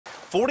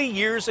40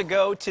 years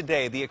ago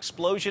today, the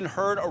explosion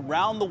heard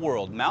around the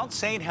world. Mount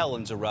St.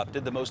 Helens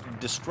erupted, the most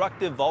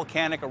destructive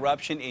volcanic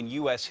eruption in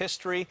U.S.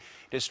 history,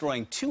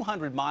 destroying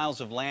 200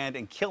 miles of land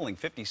and killing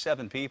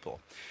 57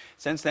 people.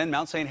 Since then,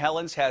 Mount St.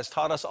 Helens has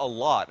taught us a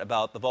lot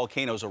about the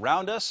volcanoes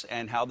around us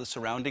and how the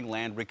surrounding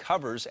land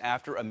recovers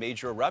after a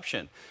major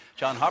eruption.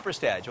 John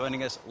Hopperstad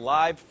joining us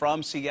live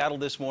from Seattle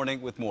this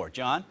morning with more.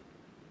 John?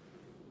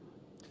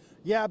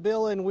 Yeah,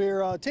 Bill, and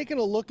we're taking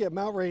a look at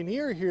Mount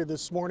Rainier here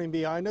this morning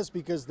behind us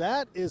because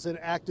that is an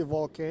active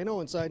volcano,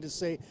 and scientists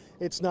say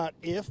it's not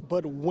if,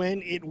 but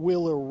when it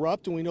will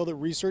erupt. And we know that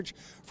research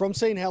from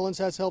St. Helens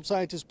has helped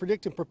scientists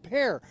predict and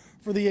prepare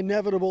for the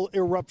inevitable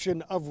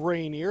eruption of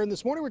Rainier. And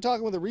this morning we're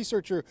talking with a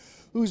researcher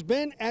who's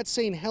been at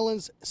St.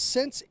 Helens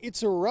since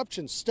its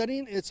eruption,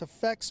 studying its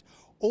effects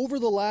over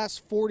the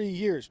last 40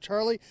 years.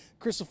 Charlie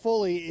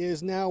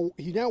Crisafulli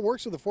now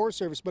works for the Forest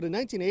Service, but in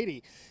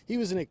 1980, he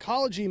was an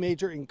ecology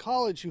major in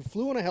college who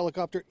flew on a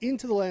helicopter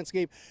into the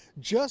landscape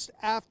just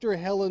after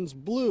Helens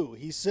blew.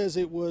 He says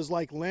it was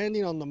like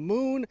landing on the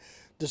moon,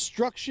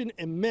 destruction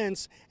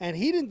immense, and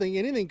he didn't think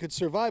anything could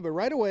survive, but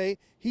right away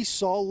he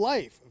saw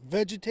life,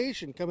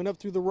 vegetation coming up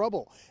through the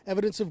rubble,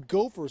 evidence of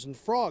gophers and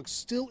frogs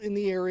still in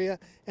the area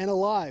and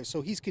alive.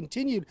 So he's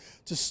continued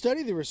to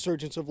study the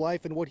resurgence of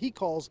life in what he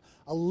calls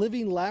a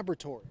living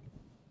laboratory.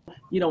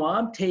 You know,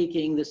 I'm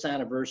taking this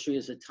anniversary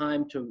as a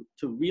time to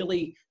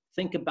really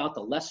think about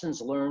the lessons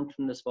learned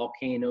from this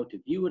volcano, to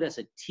view it as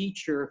a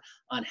teacher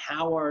on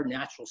how our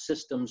natural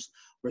systems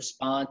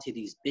respond to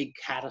these big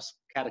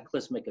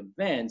cataclysmic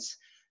events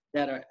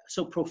that are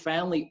so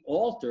profoundly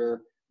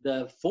alter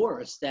the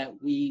forests that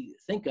we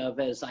think of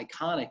as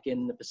iconic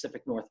in the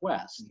Pacific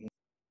Northwest.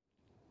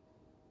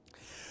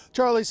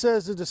 Charlie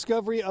says the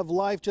discovery of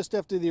life just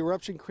after the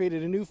eruption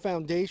created a new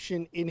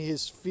foundation in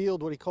his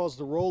field, what he calls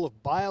the role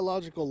of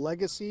biological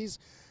legacies,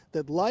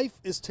 that life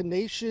is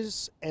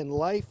tenacious and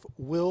life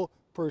will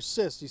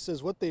persist. He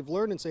says what they've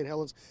learned in St.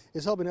 Helens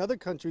is helping other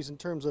countries in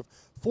terms of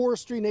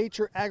forestry,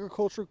 nature,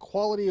 agriculture,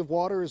 quality of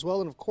water as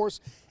well. And of course,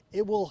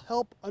 it will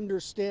help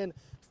understand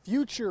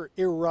future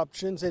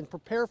eruptions and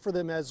prepare for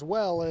them as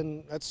well.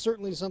 And that's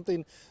certainly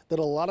something that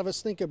a lot of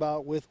us think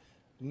about with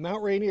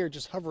Mount Rainier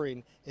just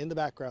hovering in the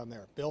background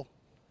there. Bill?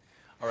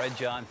 All right,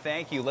 John,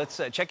 thank you.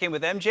 Let's check in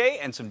with MJ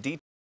and some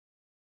details.